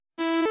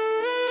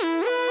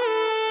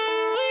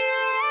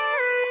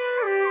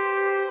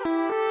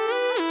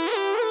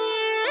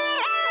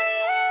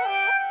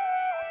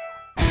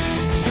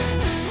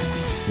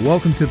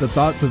Welcome to the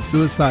Thoughts of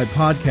Suicide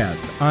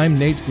podcast. I'm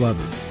Nate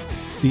Glover.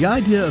 The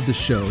idea of the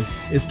show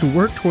is to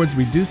work towards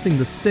reducing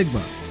the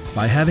stigma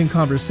by having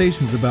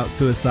conversations about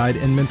suicide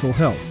and mental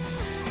health,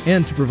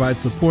 and to provide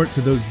support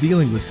to those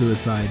dealing with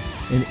suicide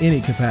in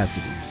any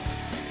capacity.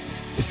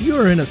 If you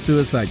are in a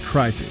suicide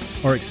crisis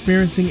or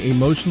experiencing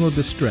emotional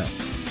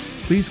distress,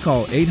 please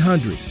call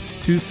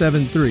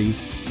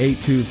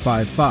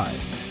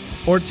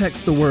 800-273-8255 or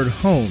text the word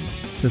HOME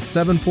to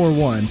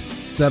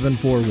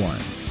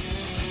 741-741.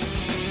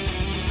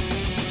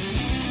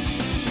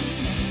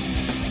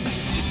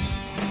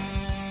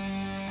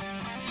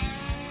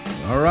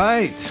 All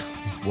right,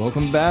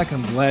 welcome back.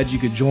 I'm glad you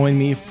could join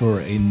me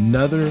for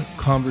another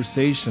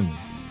conversation.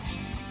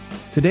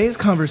 Today's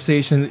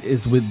conversation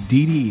is with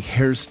Dee Dee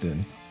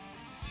Hairston.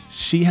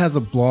 She has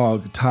a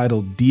blog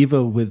titled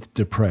Diva with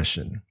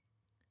Depression.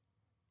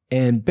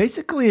 And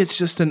basically it's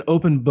just an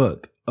open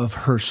book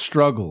of her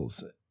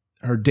struggles,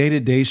 her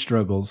day-to-day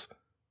struggles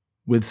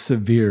with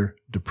severe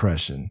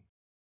depression.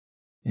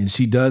 And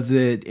she does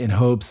it in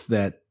hopes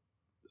that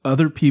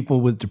other people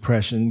with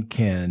depression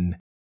can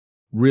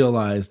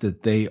realize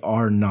that they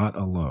are not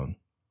alone,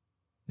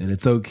 and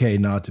it's okay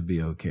not to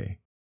be okay.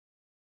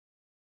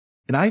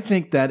 And I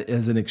think that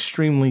is an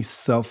extremely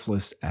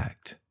selfless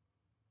act.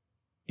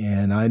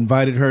 And I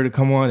invited her to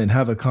come on and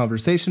have a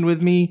conversation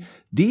with me.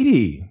 Dee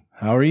Dee,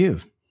 how are you?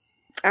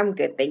 I'm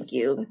good, thank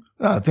you.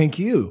 Oh, thank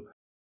you.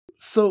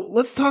 So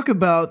let's start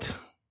off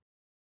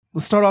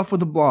with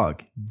the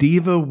blog,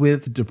 Diva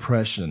with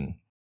Depression.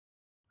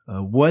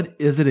 What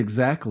is it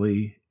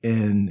exactly,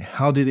 and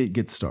how did it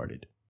get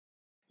started?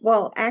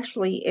 Well,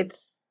 actually,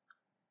 it's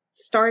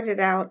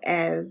started out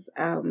as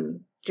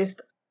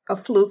just a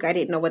fluke. I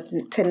didn't know what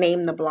to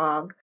name the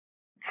blog.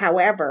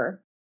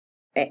 However,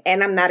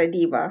 and I'm not a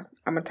diva,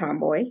 I'm a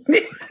tomboy.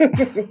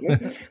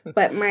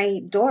 But my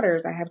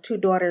daughters, I have two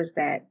daughters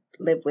that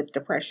live with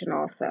depression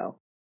also.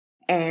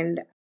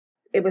 And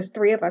it was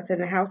three of us in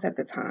the house at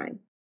the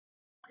time.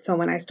 So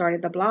when I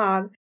started the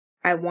blog,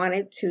 I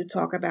wanted to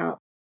talk about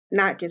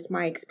not just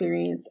my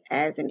experience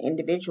as an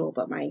individual,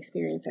 but my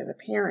experience as a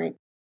parent.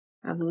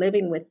 I'm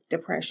living with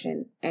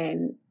depression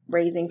and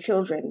raising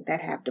children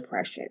that have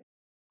depression.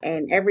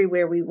 And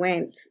everywhere we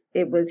went,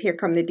 it was Here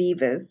Come the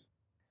Divas.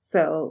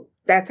 So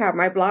that's how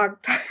my blog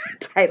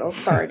title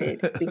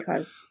started,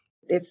 because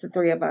it's the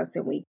three of us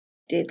and we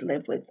did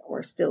live with,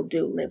 or still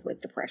do live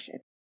with, depression.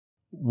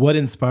 What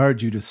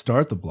inspired you to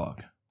start the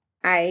blog?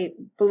 I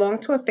belong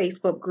to a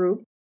Facebook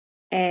group,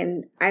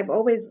 and I've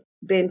always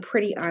been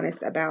pretty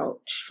honest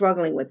about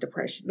struggling with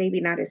depression, maybe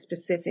not as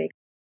specific.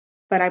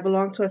 But I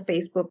belong to a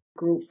Facebook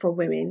group for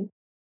women.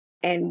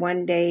 And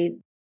one day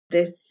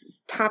this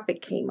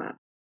topic came up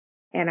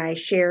and I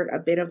shared a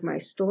bit of my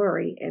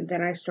story. And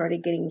then I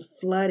started getting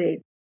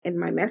flooded in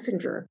my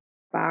messenger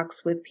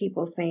box with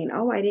people saying,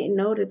 oh, I didn't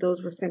know that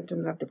those were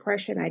symptoms of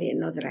depression. I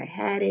didn't know that I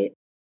had it.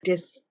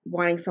 Just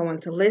wanting someone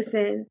to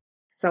listen,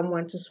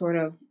 someone to sort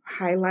of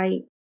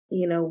highlight,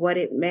 what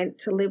it meant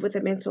to live with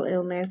a mental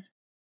illness.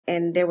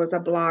 And there was a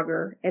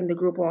blogger in the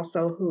group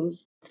also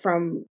who's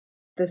from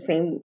the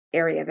same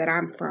area that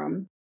I'm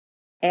from.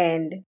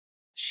 And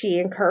she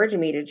encouraged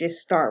me to just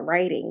start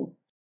writing,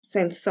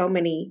 since so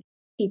many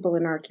people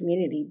in our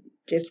community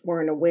just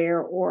weren't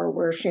aware or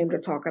were ashamed to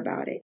talk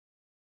about it.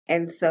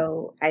 And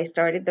so I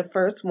started the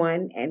first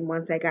one. And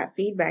once I got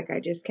feedback,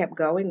 I just kept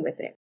going with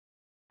it.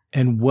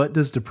 And what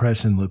does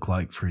depression look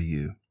like for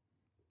you?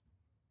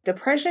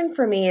 Depression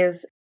for me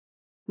is,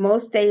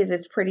 most days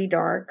it's pretty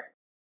dark.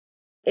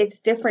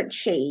 It's different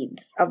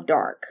shades of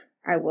dark,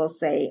 I will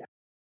say.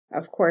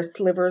 Of course,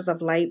 slivers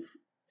of light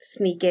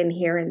sneak in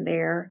here and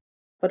there.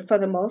 But for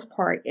the most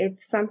part,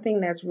 it's something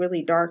that's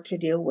really dark to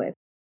deal with,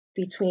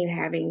 between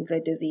having the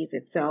disease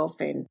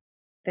itself and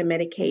the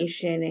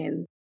medication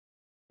and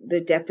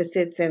the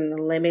deficits and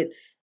the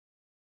limits.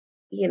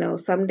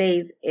 Some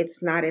days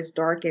it's not as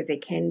dark as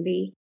it can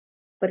be,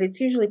 but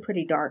it's usually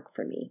pretty dark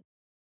for me.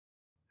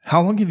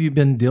 How long have you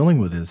been dealing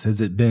with this?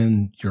 Has it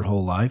been your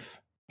whole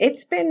life?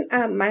 It's been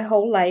my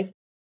whole life,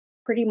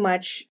 pretty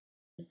much.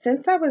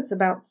 Since I was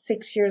about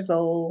 6 years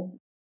old,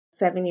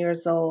 7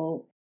 years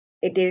old.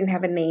 It didn't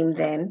have a name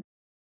then.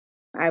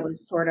 I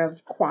was sort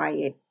of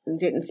quiet and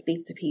didn't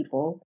speak to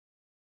people.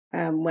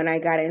 When I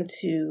got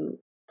into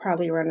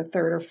probably around the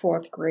third or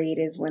fourth grade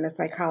is when a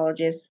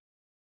psychologist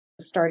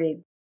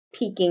started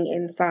peeking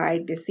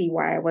inside to see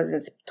why I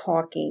wasn't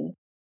talking.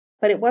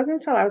 But it wasn't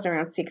until I was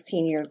around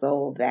 16 years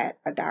old that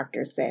a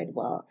doctor said,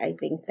 well, I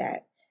think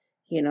that,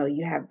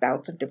 you have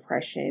bouts of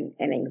depression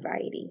and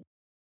anxiety.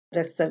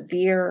 The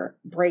severe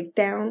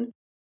breakdown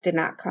did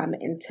not come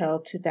until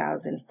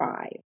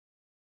 2005.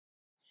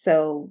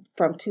 So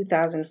from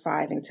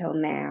 2005 until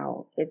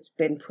now, it's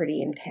been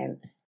pretty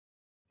intense.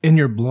 In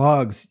your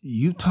blogs,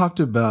 you talked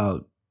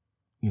about,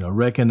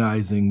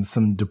 recognizing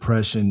some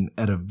depression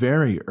at a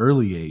very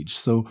early age.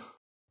 So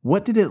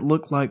what did it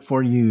look like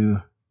for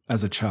you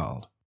as a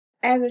child?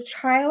 As a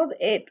child,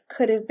 it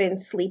could have been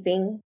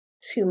sleeping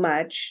too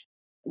much.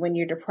 When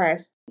you're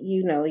depressed,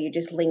 you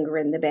just linger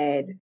in the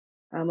bed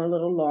a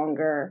little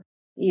longer.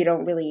 You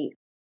don't really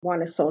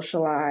want to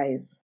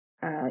socialize.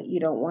 You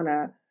don't want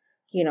to,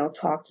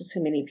 talk to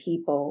too many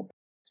people.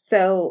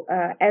 So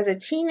as a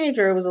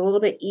teenager, it was a little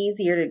bit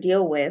easier to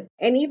deal with.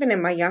 And even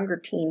in my younger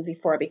teens,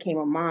 before I became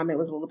a mom, it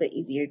was a little bit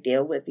easier to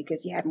deal with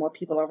because you had more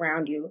people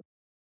around you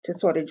to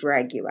sort of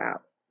drag you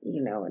out,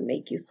 and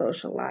make you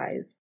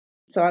socialize.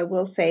 So I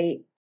will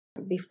say,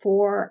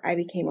 before I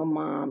became a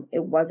mom,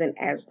 it wasn't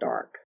as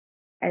dark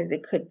as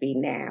it could be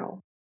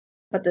now.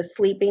 But the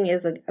sleeping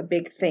is a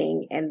big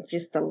thing, and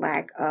just the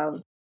lack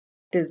of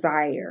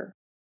desire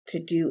to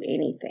do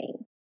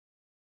anything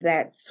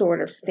that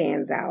sort of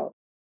stands out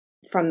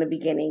from the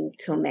beginning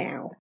till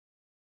now.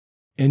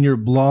 In your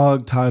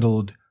blog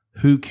titled,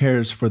 "Who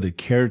Cares for the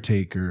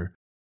Caretaker?"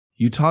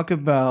 you talk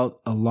about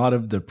a lot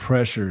of the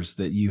pressures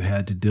that you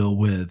had to deal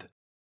with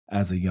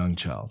as a young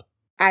child.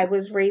 I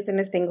was raised in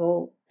a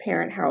single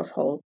parent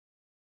household,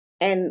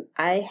 and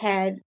I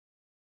had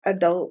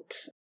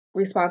adult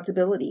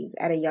responsibilities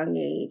at a young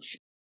age.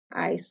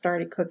 I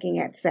started cooking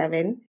at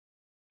 7.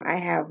 I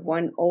have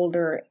one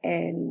older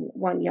and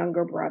one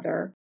younger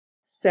brother.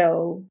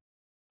 So,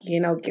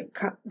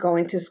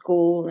 going to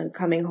school and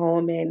coming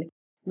home and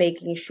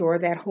making sure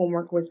that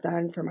homework was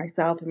done for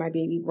myself and my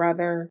baby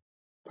brother,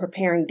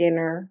 preparing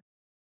dinner,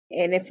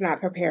 and if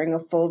not preparing a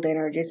full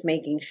dinner, just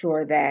making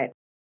sure that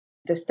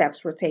the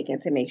steps were taken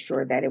to make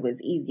sure that it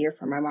was easier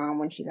for my mom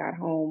when she got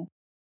home,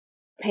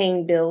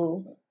 paying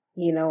bills,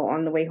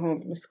 on the way home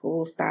from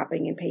school,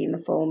 stopping and paying the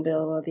phone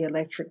bill or the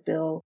electric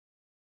bill.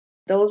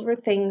 Those were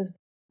things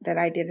that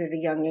I did at a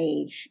young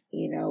age,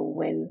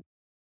 when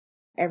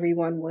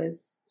everyone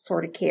was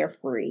sort of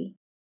carefree.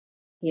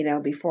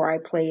 Before I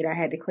played, I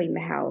had to clean the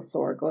house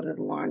or go to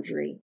the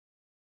laundry.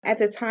 At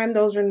the time,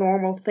 those are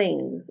normal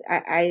things.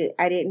 I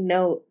didn't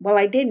know, well,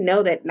 I did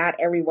know that not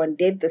everyone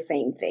did the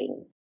same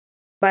things,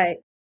 but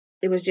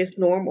it was just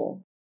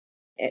normal.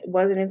 It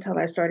wasn't until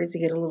I started to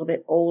get a little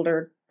bit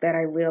older that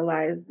I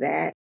realized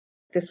that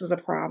this was a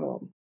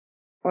problem.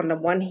 On the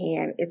one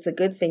hand, it's a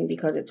good thing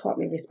because it taught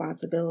me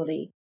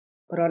responsibility.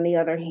 But on the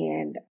other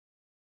hand,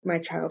 my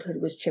childhood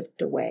was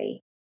chipped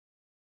away.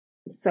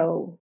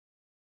 So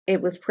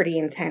it was pretty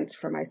intense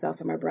for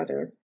myself and my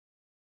brothers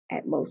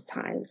at most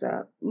times.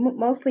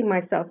 Mostly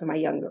myself and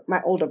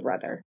my older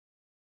brother.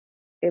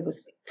 It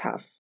was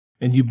tough.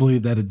 And you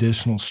believe that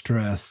additional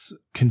stress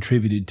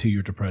contributed to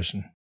your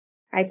depression?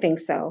 I think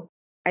so.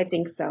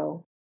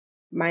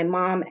 My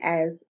mom,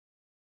 as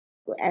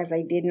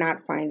I did not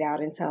find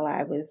out until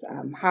I was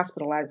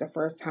hospitalized the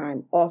first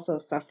time, also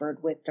suffered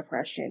with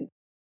depression.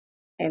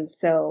 And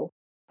so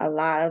a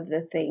lot of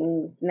the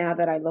things, now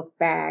that I look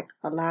back,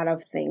 a lot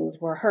of things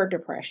were her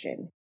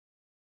depression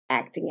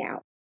acting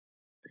out.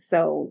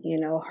 So,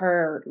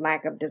 her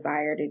lack of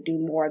desire to do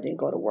more than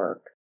go to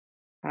work.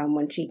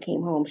 When she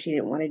came home, she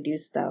didn't want to do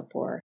stuff,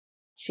 or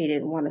she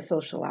didn't want to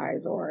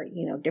socialize, or,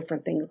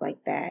 different things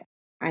like that.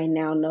 I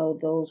now know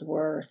those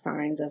were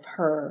signs of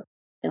her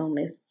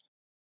illness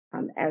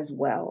as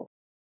well.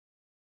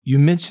 You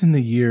mentioned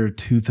the year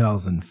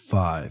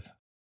 2005.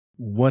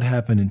 What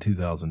happened in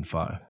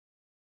 2005?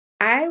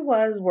 I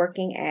was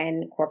working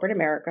in corporate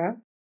America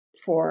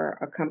for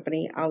a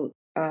company I'll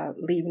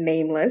leave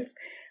nameless.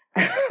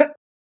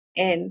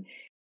 And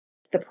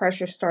the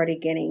pressure started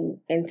getting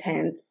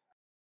intense.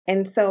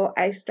 And so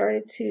I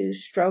started to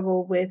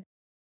struggle with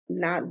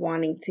not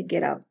wanting to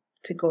get up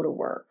to go to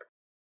work,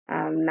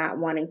 not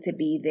wanting to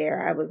be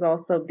there. I was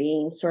also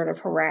being sort of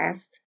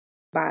harassed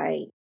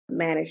by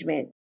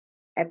management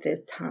at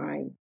this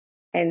time.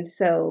 And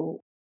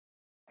so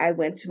I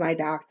went to my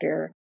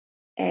doctor,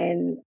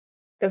 and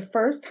the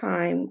first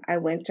time I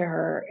went to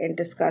her and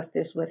discussed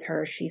this with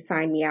her, she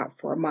signed me out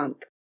for a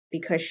month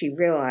because she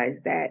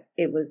realized that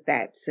it was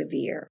that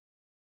severe.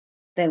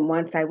 Then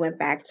once I went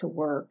back to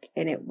work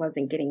and it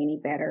wasn't getting any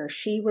better,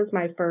 she was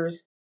my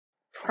first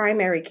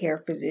primary care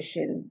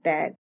physician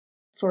that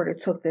sort of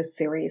took this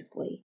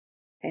seriously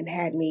and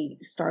had me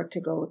start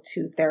to go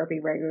to therapy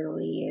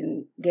regularly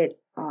and get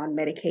on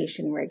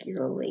medication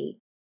regularly.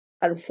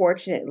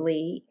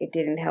 Unfortunately, it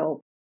didn't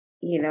help,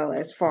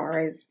 as far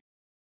as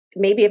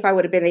maybe if I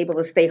would have been able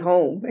to stay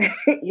home,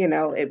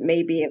 it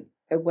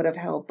would have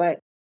helped. But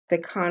the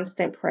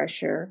constant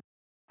pressure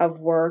of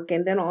work.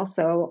 And then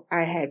also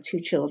I had 2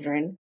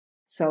 children.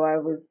 So I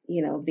was,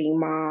 being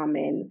mom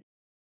and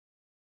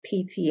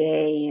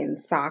PTA and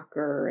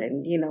soccer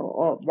and,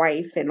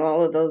 wife and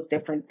all of those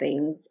different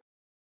things.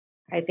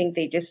 I think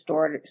they just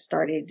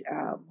started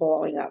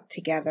balling up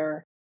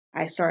together.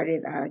 I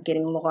started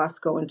getting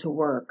lost going to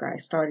work. I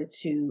started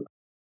to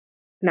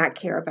not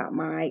care about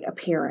my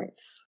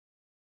appearance.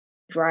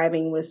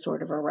 Driving was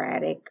sort of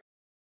erratic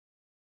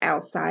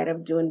outside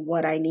of doing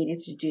what I needed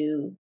to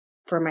do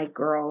for my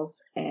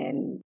girls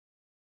and,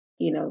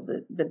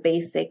 the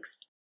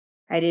basics.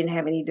 I didn't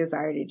have any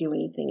desire to do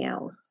anything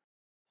else.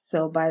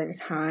 So by the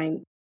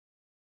time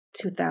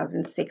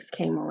 2006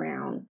 came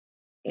around,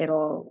 it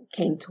all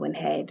came to an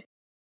head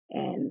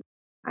and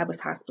I was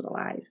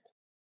hospitalized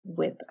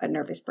with a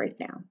nervous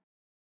breakdown.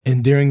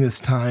 And during this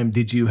time,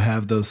 did you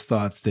have those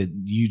thoughts that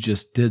you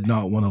just did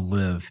not want to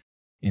live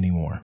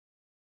anymore?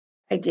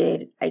 I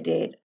did. I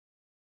did.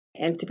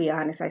 And to be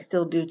honest, I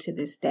still do to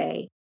this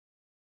day.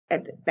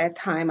 At that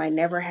time, I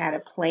never had a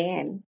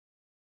plan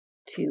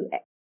to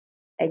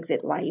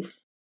exit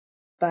life,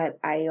 but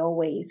I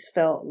always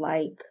felt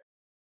like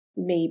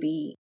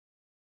maybe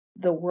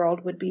the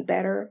world would be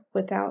better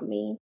without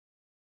me.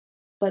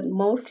 But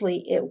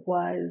mostly it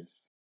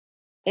was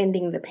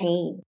ending the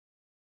pain.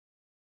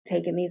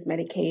 Taking these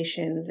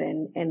medications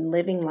and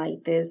living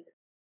like this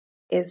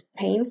is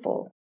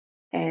painful.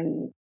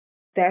 And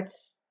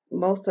that's,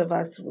 most of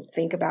us would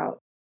think about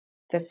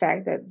the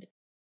fact that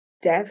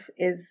death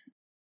is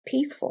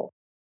peaceful.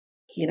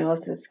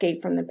 It's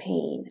escape from the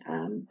pain.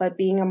 But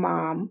being a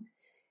mom,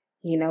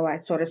 I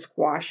sort of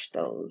squashed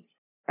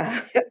those.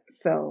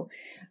 So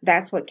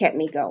that's what kept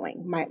me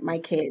going. My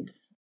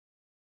kids.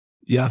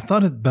 Yeah, I've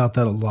thought about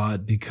that a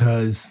lot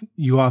because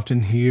you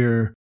often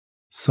hear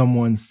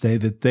someone say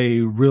that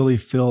they really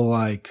feel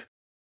like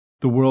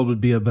the world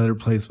would be a better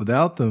place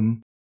without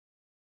them.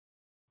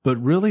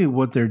 But really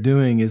what they're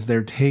doing is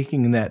they're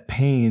taking that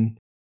pain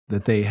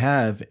that they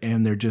have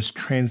and they're just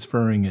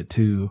transferring it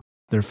to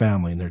their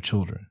family and their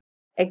children.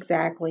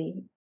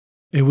 Exactly.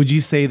 And would you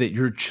say that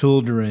your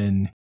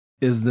children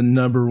is the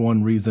number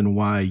one reason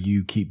why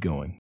you keep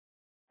going?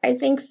 I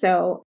think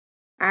so.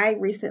 I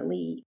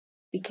recently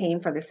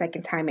became, for the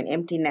second time, an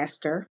empty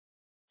nester.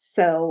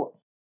 So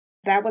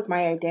that was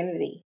my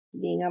identity.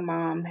 Being a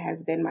mom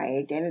has been my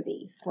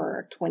identity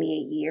for 28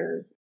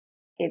 years.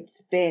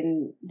 It's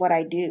been what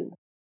I do.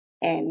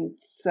 And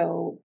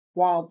so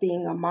while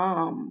being a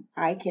mom,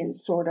 I can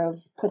sort of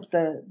put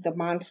the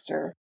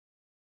monster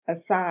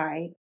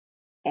aside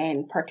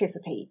and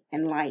participate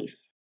in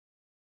life.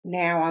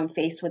 Now I'm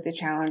faced with the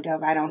challenge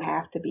of I don't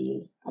have to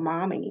be a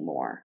mom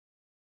anymore.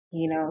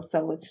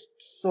 So it's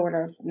sort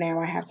of, now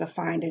I have to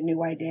find a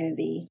new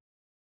identity,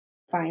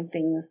 find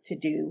things to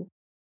do.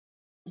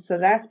 So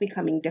that's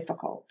becoming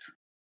difficult.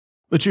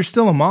 But you're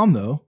still a mom,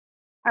 though.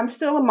 I'm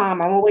still a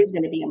mom. I'm always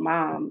going to be a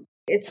mom.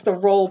 It's the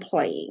role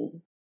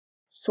playing,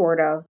 sort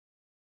of.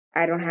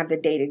 I don't have the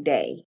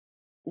day-to-day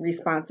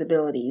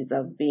responsibilities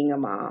of being a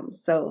mom.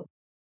 So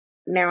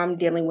now I'm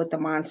dealing with the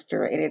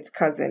monster and its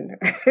cousin,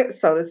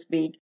 so to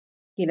speak,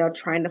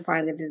 trying to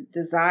find the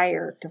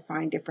desire to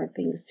find different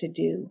things to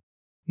do.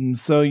 And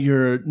so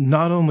you're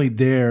not only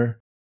there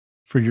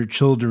for your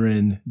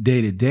children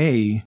day to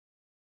day,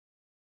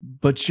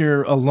 but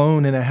you're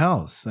alone in a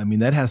house. I mean,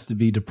 that has to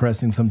be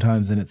depressing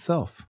sometimes in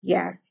itself.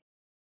 Yes.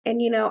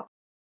 And,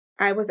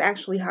 I was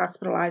actually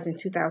hospitalized in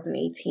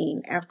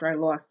 2018 after I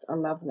lost a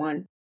loved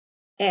one.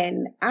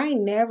 And I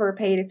never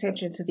paid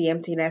attention to the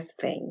empty nest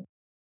thing.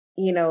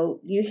 You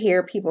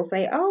hear people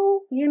say, oh,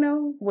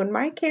 when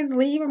my kids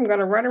leave, I'm going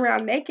to run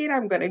around naked.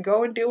 I'm going to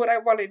go and do what I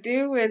want to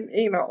do. And,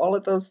 all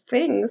of those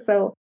things.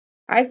 So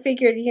I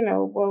figured,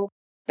 well,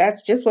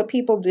 that's just what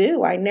people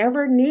do. I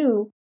never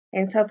knew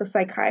until the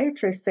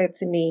psychiatrist said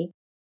to me,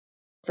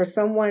 for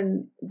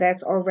someone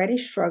that's already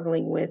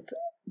struggling with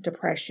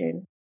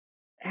depression,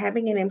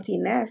 having an empty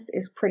nest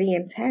is pretty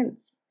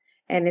intense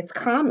and it's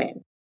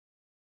common.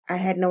 I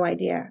had no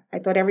idea. I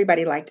thought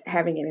everybody liked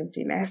having an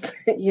empty nest,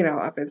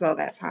 up until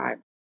that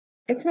time.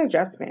 It's an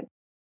adjustment.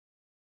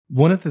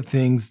 One of the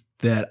things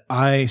that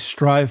I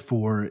strive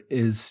for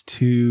is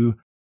to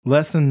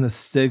lessen the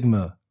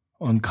stigma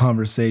on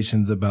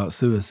conversations about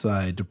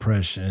suicide,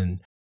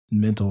 depression,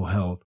 mental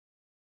health.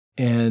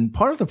 And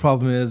part of the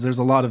problem is there's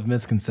a lot of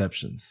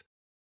misconceptions.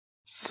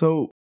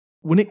 So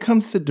when it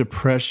comes to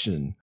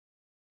depression,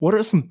 what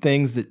are some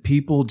things that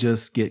people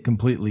just get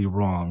completely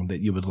wrong that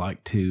you would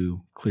like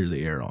to clear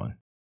the air on?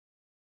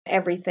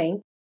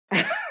 Everything.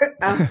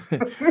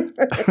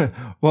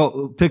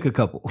 Well, pick a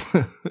couple.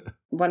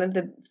 One of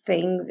the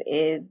things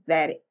is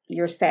that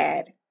you're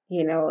sad.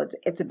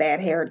 It's a bad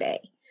hair day.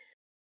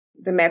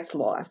 The Mets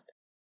lost.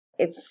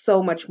 It's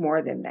so much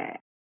more than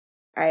that.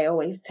 I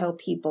always tell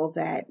people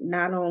that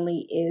not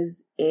only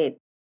is it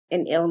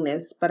an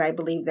illness, but I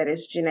believe that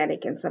it's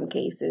genetic in some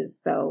cases.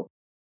 So,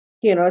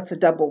 it's a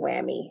double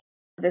whammy.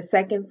 The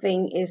second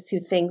thing is to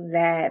think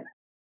that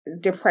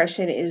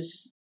depression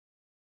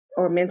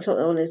or mental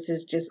illness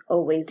is just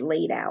always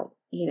laid out.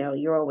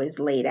 You're always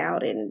laid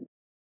out and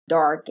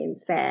dark and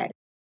sad.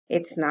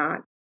 It's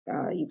not.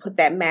 You put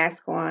that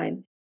mask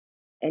on,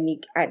 and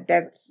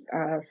that's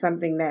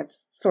something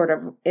that's sort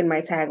of in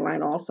my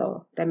tagline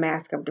also, the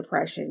mask of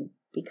depression,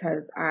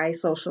 because I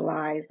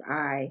socialized,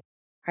 I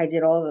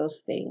did all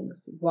those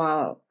things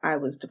while I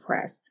was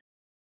depressed.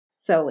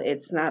 So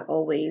it's not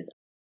always.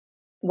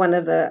 One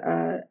of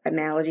the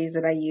analogies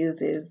that I use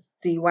is,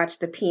 do you watch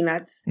the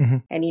Peanuts? Mm-hmm.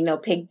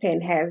 And,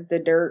 Pigpen has the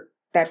dirt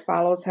that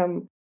follows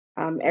him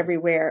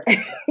everywhere.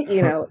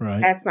 Right.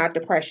 That's not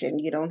depression.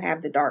 You don't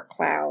have the dark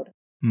cloud,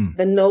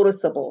 the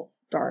noticeable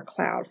dark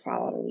cloud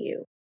following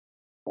you,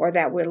 or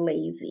that we're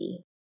lazy,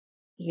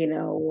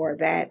 or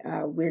that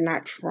we're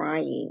not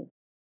trying.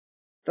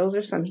 Those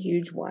are some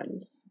huge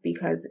ones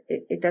because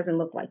it doesn't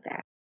look like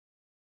that.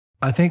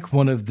 I think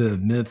one of the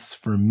myths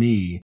for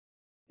me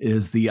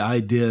is the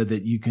idea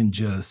that you can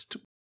just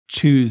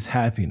choose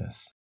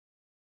happiness.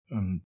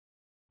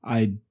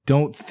 I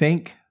don't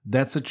think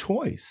that's a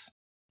choice.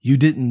 You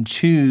didn't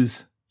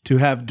choose to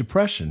have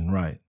depression,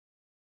 right?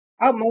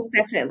 Oh, most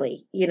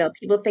definitely.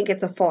 People think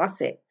it's a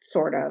faucet,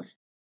 sort of,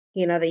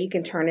 that you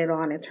can turn it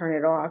on and turn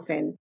it off.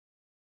 And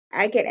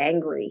I get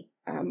angry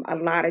a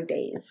lot of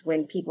days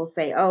when people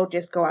say, oh,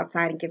 just go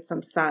outside and get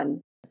some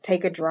sun,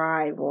 take a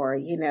drive, or,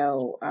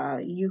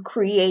 you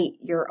create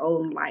your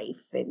own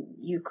life and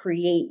you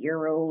create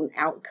your own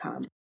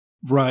outcome.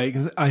 Right,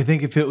 because I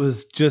think if it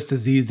was just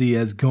as easy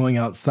as going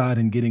outside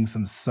and getting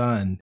some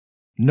sun,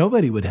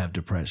 nobody would have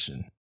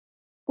depression.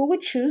 Who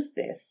would choose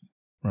this?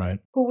 Right.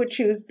 Who would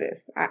choose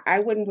this? I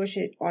wouldn't wish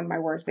it on my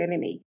worst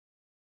enemy.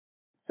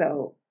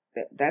 So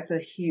that's a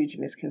huge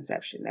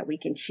misconception that we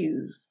can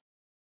choose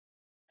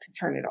to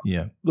turn it off.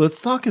 Yeah.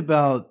 Let's talk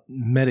about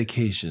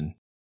medication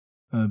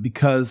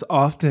because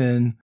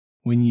often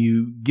when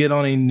you get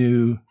on a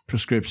new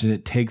prescription,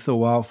 it takes a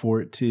while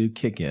for it to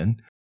kick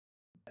in.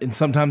 And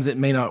sometimes it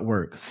may not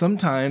work.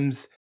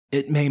 Sometimes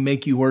it may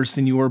make you worse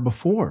than you were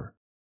before.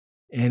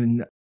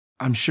 And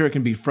I'm sure it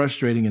can be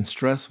frustrating and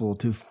stressful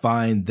to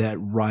find that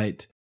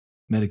right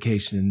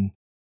medication,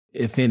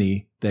 if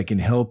any, that can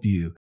help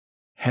you.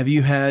 Have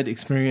you had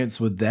experience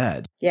with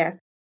that? Yes.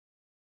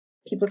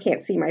 People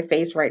can't see my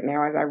face right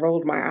now as I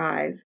rolled my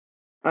eyes.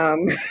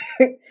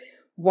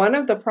 One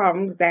of the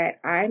problems that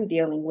I'm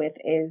dealing with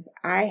is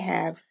I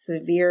have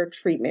severe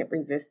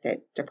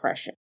treatment-resistant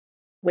depression,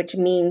 which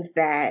means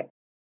that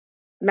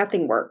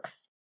nothing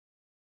works.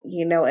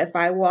 If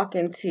I walk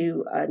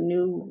into a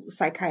new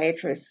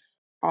psychiatrist's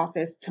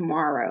office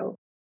tomorrow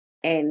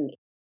and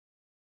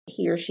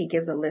he or she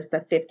gives a list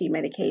of 50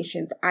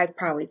 medications, I've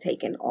probably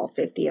taken all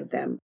 50 of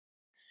them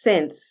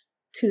since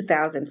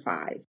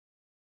 2005.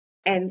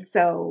 And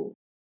so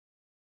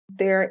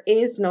there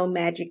is no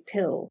magic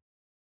pill.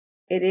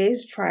 It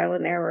is trial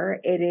and error.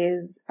 It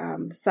is,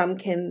 some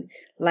can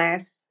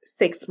last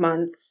 6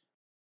 months.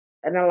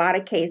 In a lot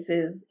of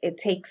cases, it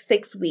takes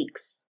 6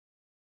 weeks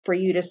for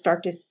you to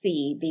start to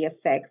see the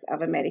effects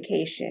of a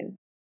medication.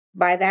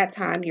 By that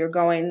time, you're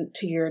going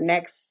to your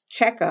next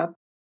checkup.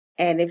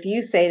 And if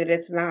you say that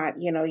it's not,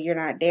 you're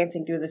not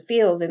dancing through the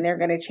fields, and they're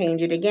going to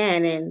change it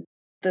again. And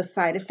the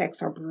side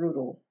effects are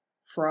brutal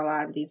for a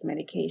lot of these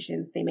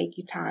medications. They make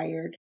you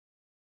tired.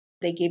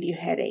 They give you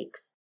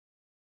headaches.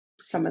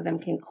 Some of them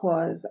can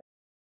cause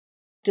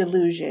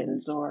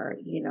delusions or,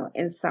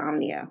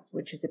 insomnia,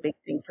 which is a big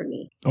thing for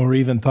me. Or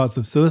even thoughts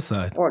of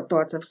suicide. Or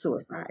thoughts of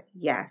suicide.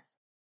 Yes.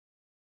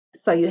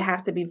 So you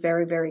have to be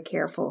very, very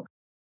careful.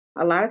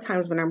 A lot of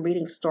times when I'm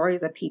reading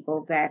stories of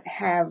people that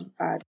have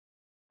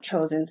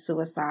chosen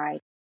suicide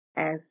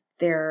as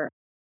their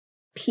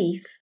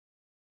peace,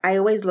 I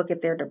always look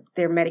at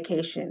their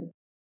medication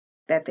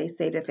that they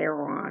say that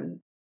they're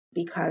on,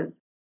 because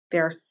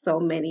there are so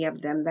many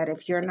of them that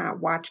if you're not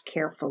watched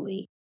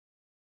carefully,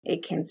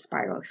 it can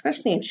spiral,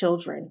 especially in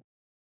children,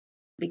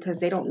 because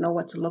they don't know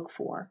what to look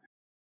for.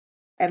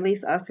 At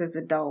least us as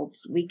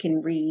adults, we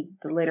can read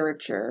the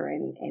literature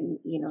and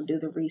do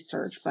the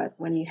research. But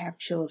when you have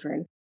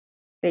children,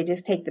 they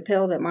just take the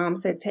pill that mom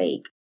said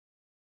take,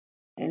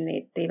 and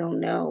they don't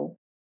know.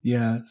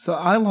 Yeah. So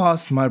I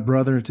lost my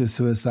brother to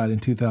suicide in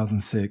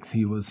 2006.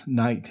 He was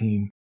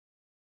 19.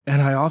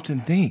 And I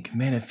often think,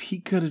 man, if he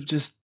could have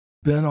just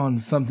been on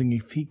something,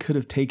 if he could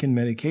have taken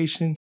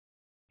medication,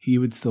 he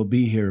would still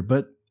be here.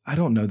 But I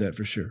don't know that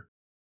for sure.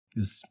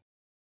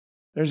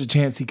 There's a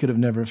chance he could have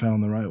never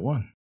found the right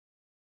one.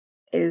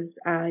 Is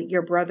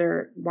your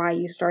brother why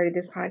you started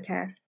this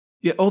podcast?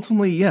 Yeah,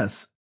 ultimately,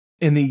 yes.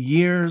 In the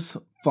years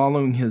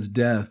following his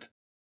death,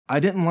 I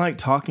didn't like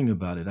talking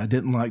about it. I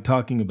didn't like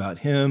talking about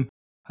him.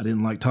 I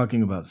didn't like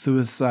talking about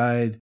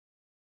suicide.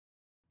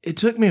 It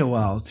took me a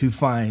while to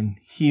find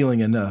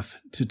healing enough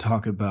to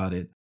talk about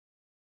it.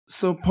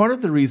 So part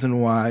of the reason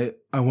why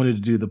I wanted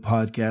to do the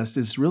podcast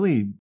is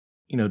really,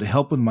 to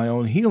help with my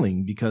own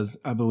healing, because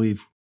I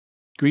believe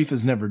grief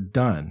is never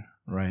done,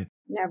 right?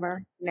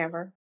 Never,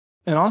 never.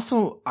 And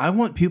also, I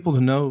want people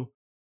to know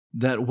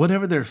that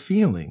whatever they're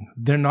feeling,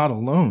 they're not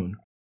alone.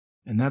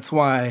 And that's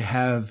why I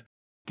have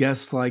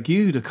guests like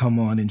you to come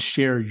on and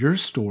share your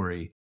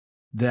story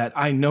that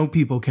I know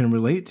people can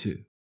relate to.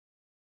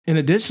 And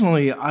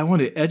additionally, I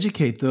want to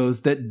educate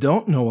those that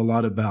don't know a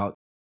lot about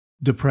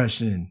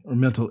depression or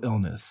mental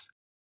illness.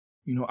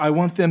 I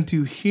want them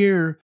to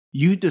hear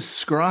you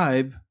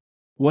describe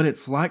what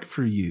it's like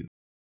for you.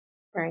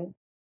 Right.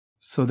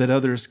 So that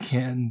others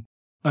can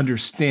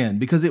understand.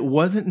 Because it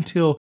wasn't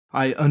until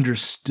I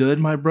understood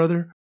my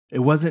brother, it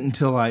wasn't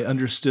until I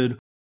understood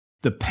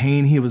the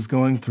pain he was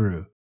going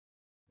through,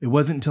 it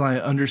wasn't until I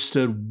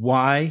understood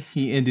why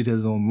he ended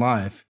his own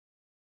life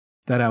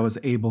that I was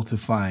able to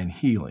find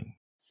healing.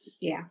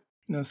 Yeah.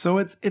 So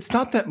it's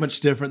not that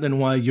much different than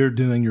why you're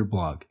doing your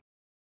blog.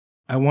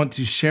 I want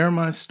to share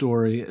my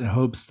story in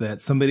hopes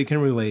that somebody can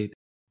relate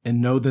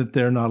and know that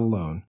they're not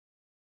alone.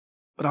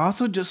 But I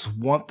also just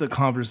want the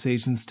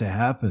conversations to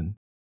happen.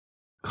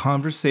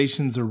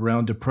 Conversations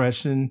around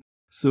depression,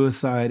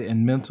 suicide,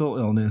 and mental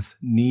illness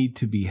need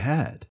to be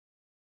had.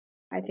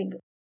 I think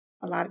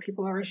a lot of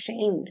people are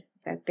ashamed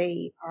that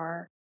they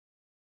are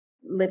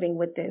living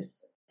with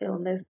this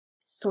illness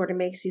sort of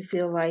makes you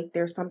feel like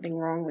there's something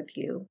wrong with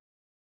you.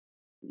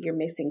 You're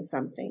missing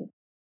something.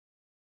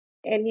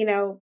 And,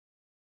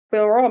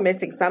 we're all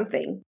missing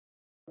something.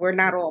 We're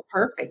not all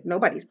perfect.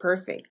 Nobody's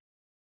perfect.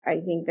 I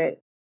think that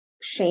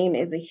shame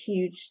is a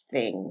huge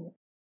thing.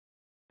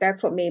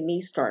 That's what made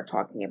me start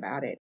talking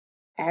about it.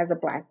 As a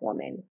Black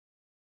woman,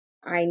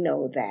 I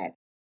know that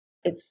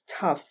it's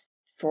tough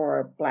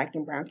for Black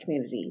and Brown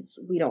communities.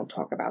 We don't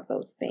talk about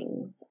those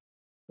things.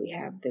 We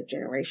have the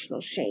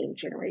generational shame,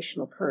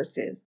 generational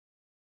curses.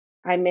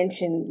 I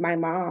mentioned my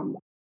mom.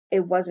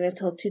 It wasn't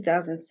until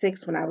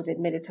 2006 when I was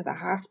admitted to the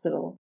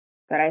hospital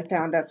that I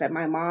found out that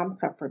my mom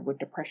suffered with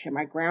depression.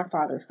 My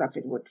grandfather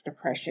suffered with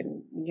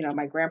depression.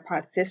 My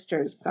grandpa's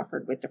sisters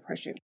suffered with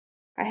depression.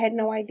 I had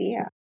no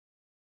idea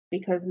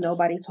because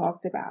nobody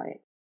talked about it.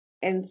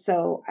 And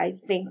so I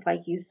think,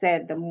 like you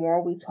said, the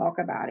more we talk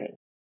about it,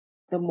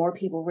 the more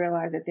people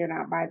realize that they're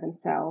not by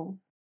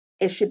themselves.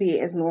 It should be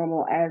as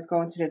normal as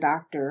going to the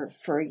doctor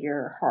for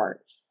your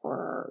heart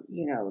or,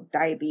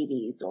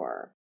 diabetes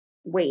or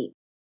weight,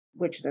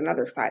 which is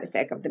another side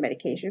effect of the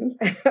medications.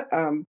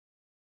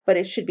 But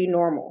it should be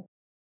normal.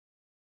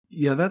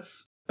 Yeah,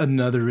 that's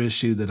another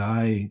issue that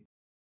I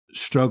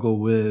struggle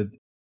with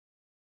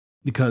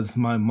because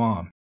my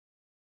mom,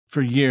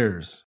 for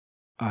years,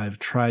 I've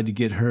tried to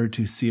get her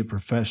to see a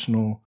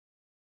professional,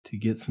 to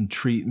get some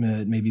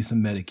treatment, maybe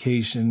some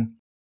medication.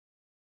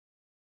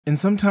 And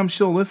sometimes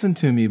she'll listen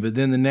to me, but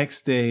then the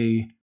next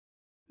day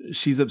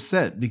she's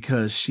upset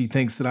because she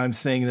thinks that I'm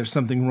saying there's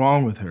something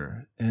wrong with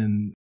her.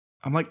 And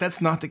I'm like,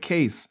 that's not the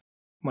case.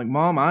 I'm like,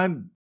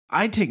 Mom,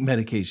 I take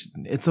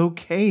medication. It's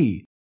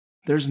okay.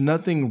 There's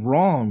nothing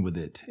wrong with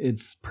it.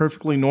 It's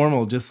perfectly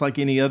normal, just like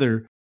any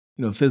other,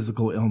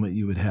 physical ailment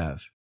you would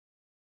have.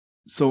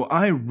 So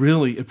I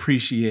really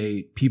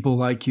appreciate people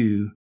like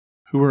you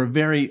who are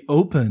very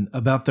open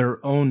about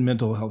their own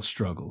mental health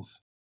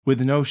struggles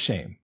with no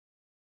shame,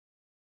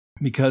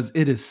 because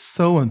it is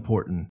so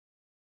important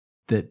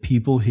that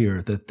people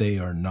hear that they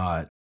are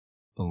not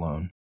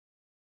alone.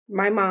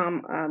 My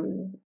mom,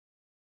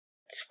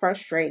 it's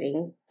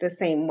frustrating the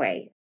same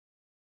way.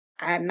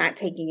 I'm not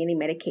taking any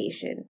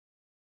medication.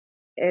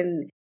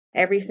 And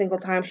every single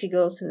time she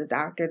goes to the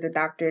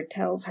doctor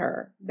tells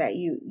her that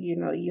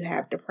you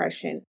have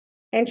depression.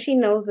 And she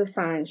knows the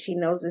signs, she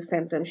knows the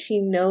symptoms,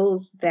 she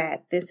knows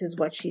that this is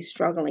what she's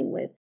struggling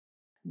with.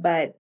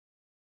 But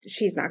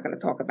she's not going to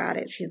talk about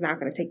it. She's not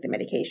going to take the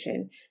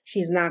medication.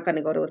 She's not going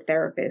to go to a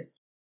therapist.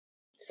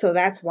 So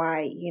that's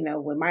why,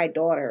 with my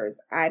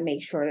daughters, I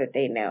make sure that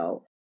they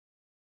know,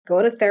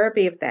 go to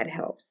therapy if that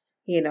helps.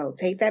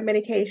 Take that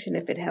medication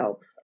if it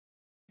helps.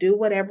 Do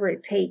whatever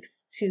it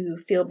takes to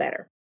feel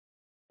better.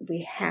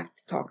 We have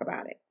to talk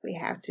about it. We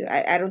have to.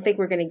 I don't think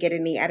we're going to get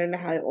any. I don't know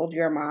how old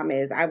your mom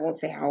is. I won't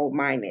say how old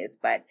mine is,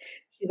 but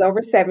she's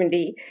over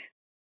 70.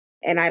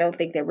 And I don't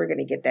think that we're going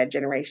to get that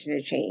generation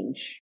to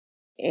change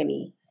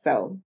any.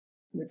 So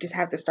we just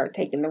have to start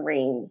taking the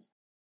reins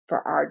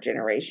for our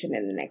generation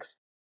and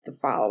the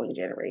following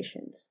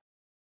generations.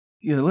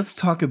 Yeah, let's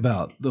talk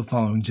about the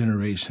following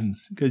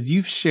generations, because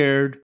you've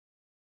shared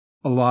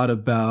a lot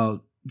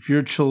about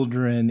your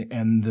children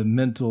and the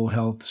mental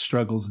health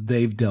struggles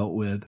they've dealt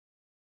with.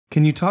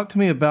 Can you talk to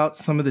me about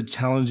some of the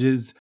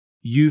challenges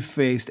you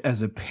faced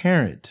as a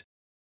parent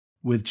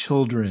with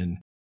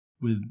children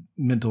with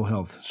mental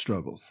health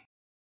struggles?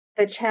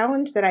 The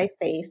challenge that I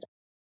faced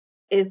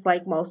is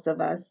like most of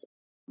us.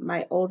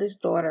 My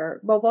oldest daughter,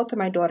 both of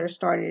my daughters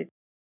started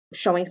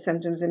showing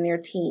symptoms in their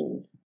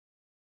teens.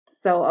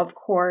 So, of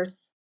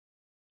course,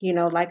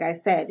 like I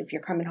said, if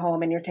you're coming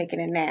home and you're taking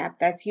a nap,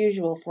 that's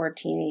usual for a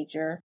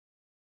teenager.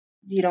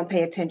 You don't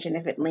pay attention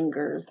if it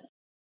lingers.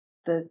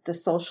 The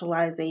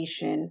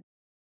socialization.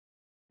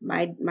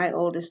 My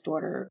oldest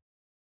daughter,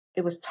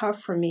 it was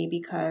tough for me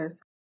because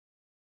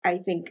I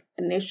think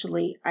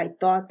initially I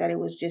thought that it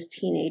was just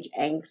teenage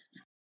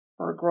angst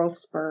or growth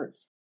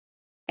spurts,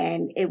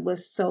 and it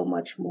was so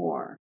much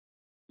more.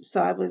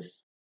 So I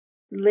was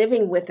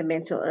living with a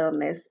mental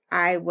illness.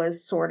 I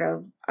was sort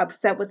of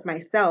upset with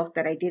myself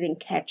that I didn't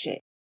catch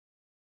it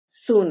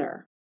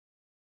sooner.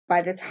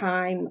 By the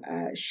time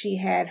she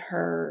had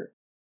her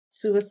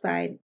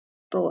suicidal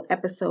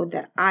episode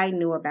that I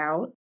knew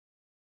about,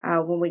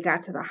 when we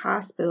got to the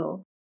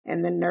hospital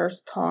and the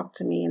nurse talked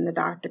to me and the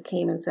doctor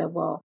came and said,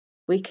 well,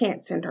 we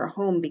can't send her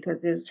home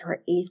because this is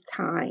her 8th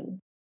time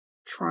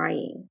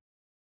trying.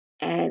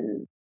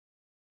 And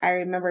I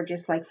remember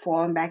just like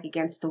falling back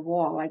against the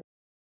wall. Like,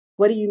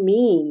 what do you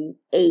mean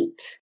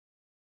 8?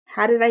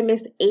 How did I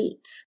miss 8?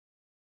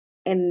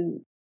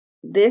 And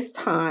this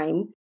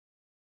time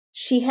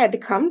she had to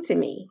come to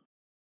me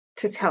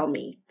to tell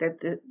me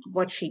that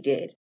what she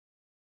did.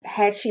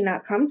 Had she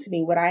not come to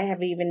me, would I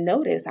have even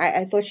noticed?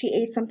 I thought she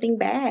ate something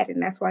bad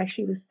and that's why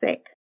she was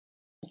sick.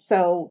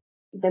 So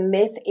the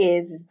myth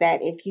is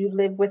that if you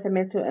live with a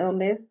mental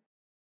illness,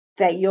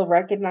 that you'll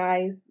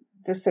recognize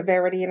the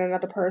severity in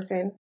another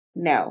person.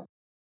 No.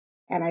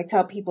 And I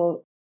tell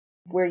people,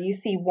 where you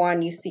see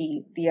one, you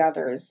see the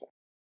others.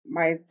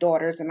 My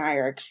daughters and I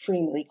are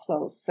extremely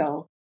close.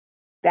 So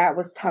that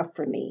was tough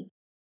for me.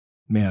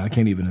 Man, I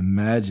can't even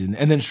imagine.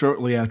 And then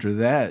shortly after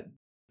that,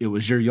 it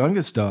was your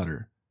youngest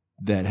daughter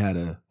that had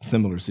a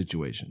similar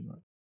situation.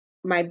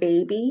 My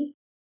baby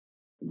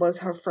was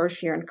her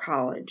first year in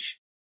college.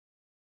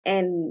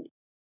 And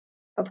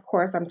of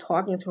course, I'm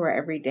talking to her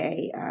every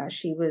day.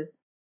 She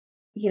was,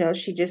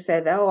 she just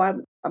said, "Oh,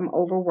 I'm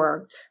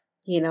overworked."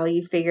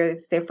 You figure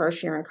it's their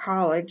first year in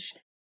college.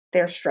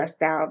 They're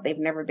stressed out. They've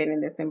never been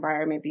in this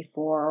environment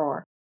before,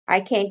 or I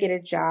can't get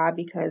a job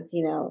because,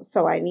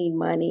 so I need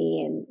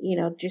money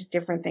and, just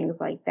different things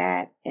like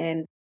that.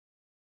 And,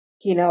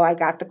 I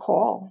got the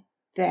call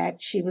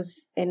that she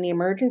was in the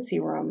emergency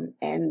room.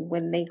 And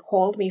when they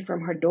called me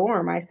from her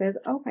dorm, I says,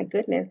 "Oh my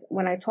goodness."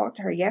 When I talked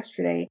to her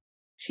yesterday,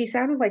 she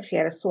sounded like she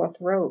had a sore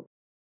throat.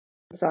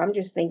 So I'm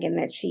just thinking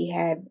that she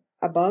had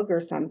a bug or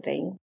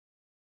something.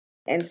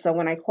 And so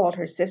when I called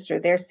her sister,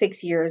 there's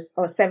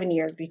 7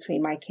 years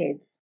between my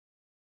kids.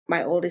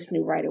 My oldest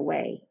knew right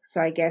away.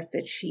 So I guess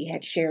that she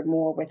had shared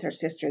more with her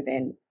sister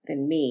than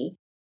me,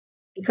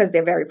 because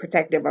they're very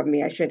protective of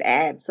me, I should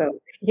add. So,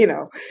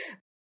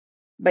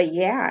 but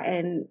yeah,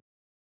 and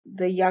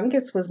the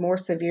youngest was more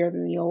severe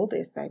than the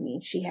oldest. I mean,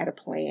 she had a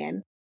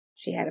plan,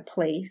 she had a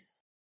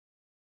place,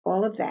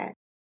 all of that.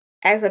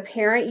 As a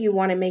parent, you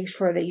want to make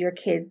sure that your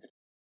kids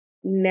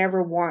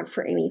never want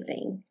for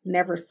anything,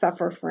 never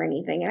suffer for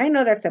anything. And I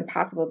know that's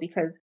impossible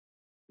because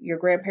your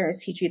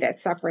grandparents teach you that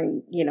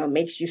suffering,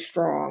 makes you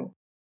strong.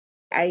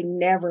 I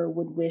never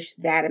would wish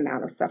that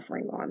amount of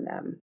suffering on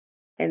them.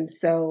 And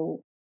so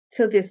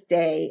to this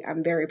day,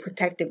 I'm very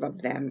protective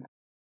of them.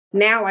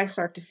 Now I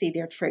start to see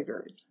their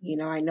triggers.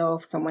 I know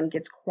if someone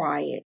gets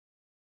quiet,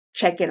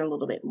 check in a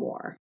little bit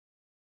more.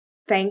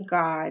 Thank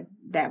God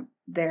that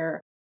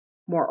they're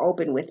more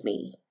open with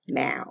me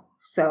now.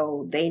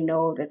 So they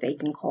know that they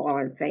can call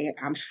and say,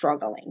 "I'm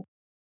struggling."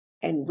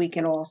 And we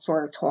can all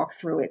sort of talk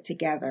through it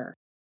together.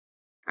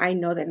 I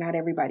know that not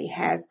everybody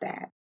has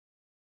that.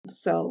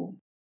 So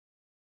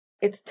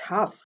it's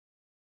tough.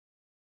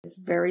 It's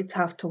very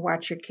tough to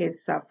watch your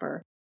kids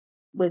suffer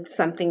with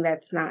something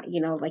that's not,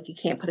 like you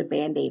can't put a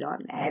Band-Aid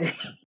on that.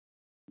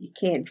 You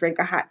can't drink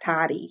a hot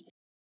toddy.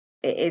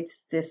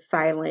 It's this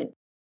silent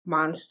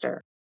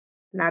monster.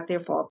 Not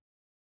their fault.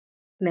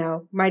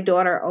 No, my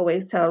daughter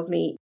always tells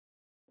me,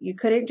 "You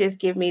couldn't just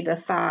give me the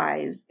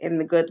size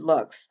and the good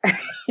looks.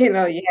 You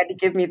had to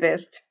give me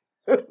this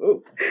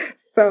too."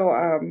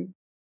 So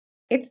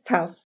it's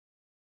tough,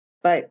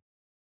 but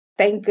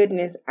thank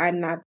goodness I'm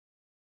not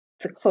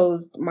the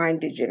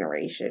closed-minded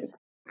generation.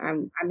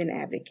 I'm an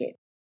advocate.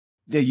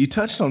 Yeah, you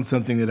touched on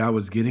something that I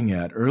was getting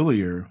at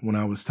earlier when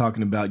I was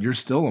talking about you're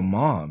still a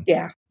mom.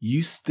 Yeah,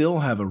 You still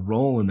have a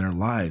role in their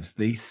lives.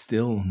 They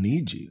still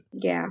need you.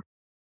 yeah.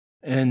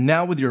 And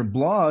now with your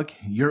blog,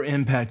 you're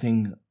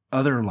impacting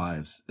other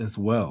lives as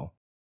well.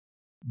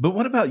 But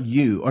what about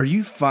you? Are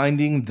you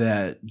finding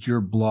that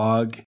your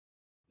blog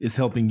is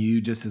helping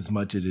you just as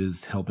much as it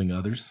is helping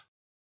others?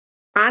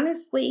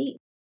 Honestly,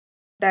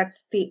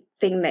 that's the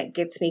thing that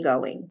gets me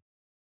going.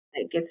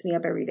 That gets me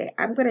up every day.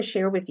 I'm going to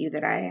share with you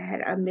that I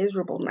had a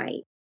miserable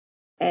night,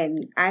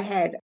 and I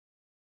had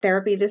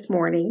therapy this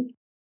morning.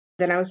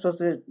 Then I was supposed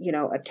to,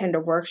 attend a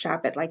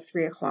workshop at like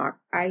 3:00.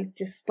 I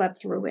just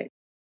slept through it.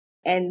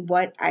 And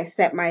I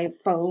set my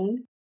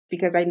phone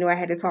because I knew I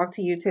had to talk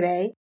to you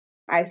today.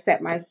 I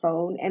set my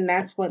phone, and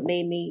that's what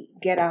made me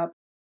get up,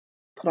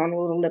 put on a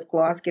little lip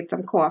gloss, get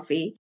some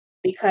coffee,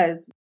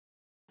 because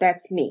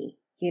that's me.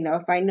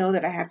 If I know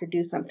that I have to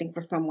do something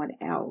for someone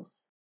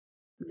else,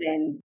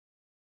 then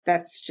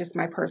that's just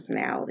my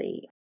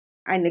personality.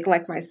 I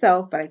neglect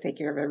myself, but I take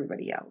care of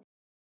everybody else.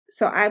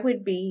 So I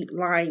would be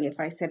lying if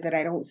I said that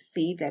I don't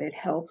see that it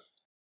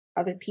helps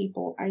other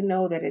people. I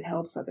know that it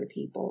helps other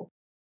people.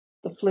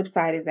 The flip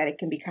side is that it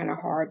can be kind of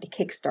hard to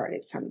kickstart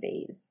it some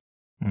days.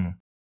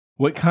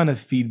 What kind of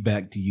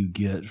feedback do you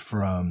get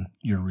from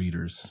your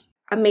readers?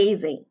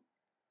 Amazing.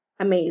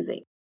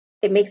 Amazing.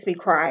 It makes me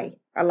cry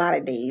a lot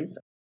of days.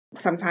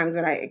 Sometimes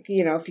when if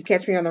you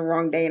catch me on the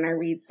wrong day and I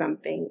read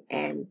something,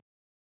 and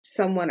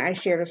I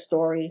shared a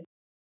story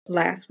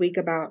last week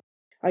about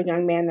a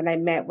young man that I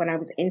met when I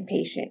was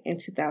inpatient in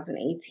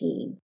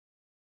 2018.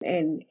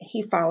 And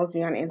he follows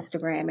me on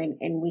Instagram,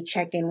 and we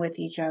check in with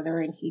each other.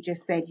 And he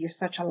just said, "You're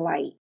such a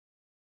light.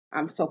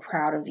 I'm so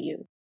proud of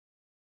you."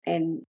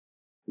 And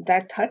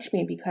that touched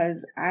me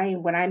because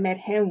when I met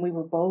him, we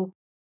were both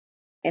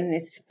in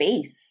this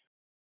space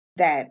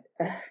that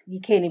you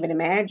can't even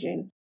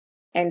imagine.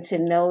 And to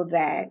know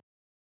that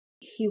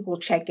he will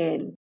check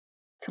in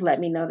to let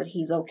me know that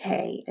he's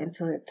okay, and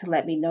to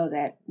let me know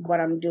that what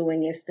I'm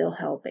doing is still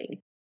helping.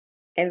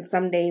 And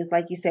some days,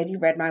 like you said, you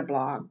read my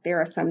blog. There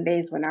are some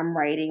days when I'm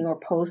writing or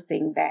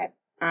posting that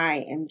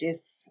I am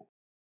just,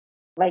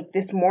 like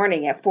this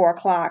morning at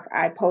 4:00,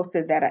 I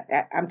posted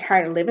that I'm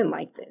tired of living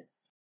like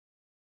this.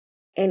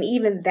 And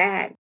even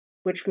that,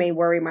 which may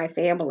worry my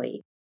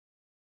family,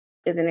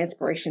 is an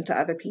inspiration to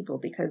other people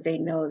because they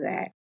know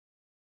that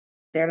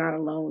they're not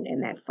alone in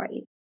that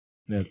fight.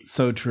 That's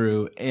so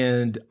true.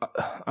 And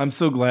I'm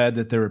so glad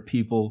that there are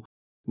people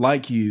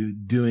like you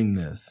doing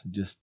this,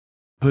 just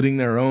putting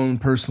their own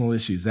personal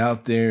issues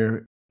out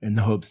there in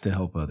the hopes to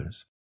help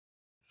others.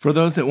 For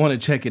those that want to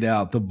check it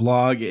out, the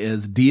blog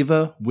is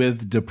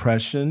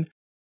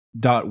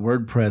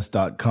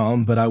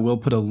divawithdepression.wordpress.com, but I will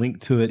put a link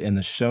to it in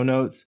the show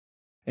notes.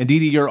 And Dee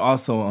Dee, you're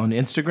also on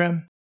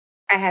Instagram?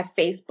 I have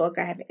Facebook,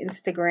 I have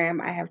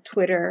Instagram, I have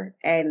Twitter,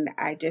 and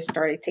I just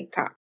started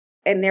TikTok.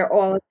 And they're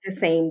all the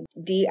same,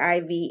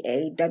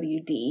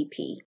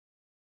 DIVAWDEP.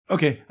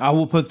 Okay, I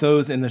will put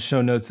those in the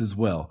show notes as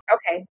well.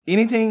 Okay.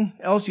 Anything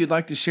else you'd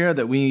like to share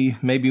that we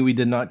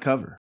did not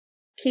cover?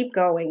 Keep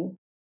going,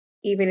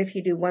 even if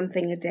you do one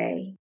thing a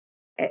day,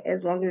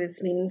 as long as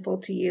it's meaningful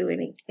to you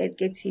and it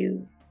gets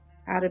you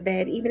out of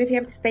bed. Even if you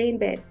have to stay in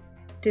bed,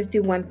 just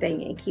do one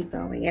thing and keep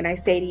going. And I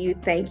say to you,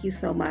 thank you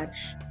so much,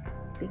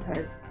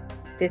 because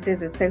this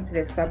is a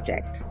sensitive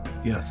subject.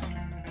 Yes.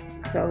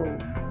 So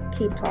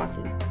keep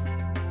talking.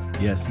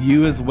 Yes,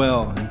 you as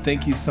well. And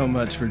thank you so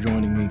much for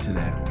joining me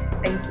today.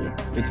 Thank you.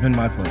 It's been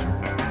my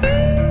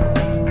pleasure.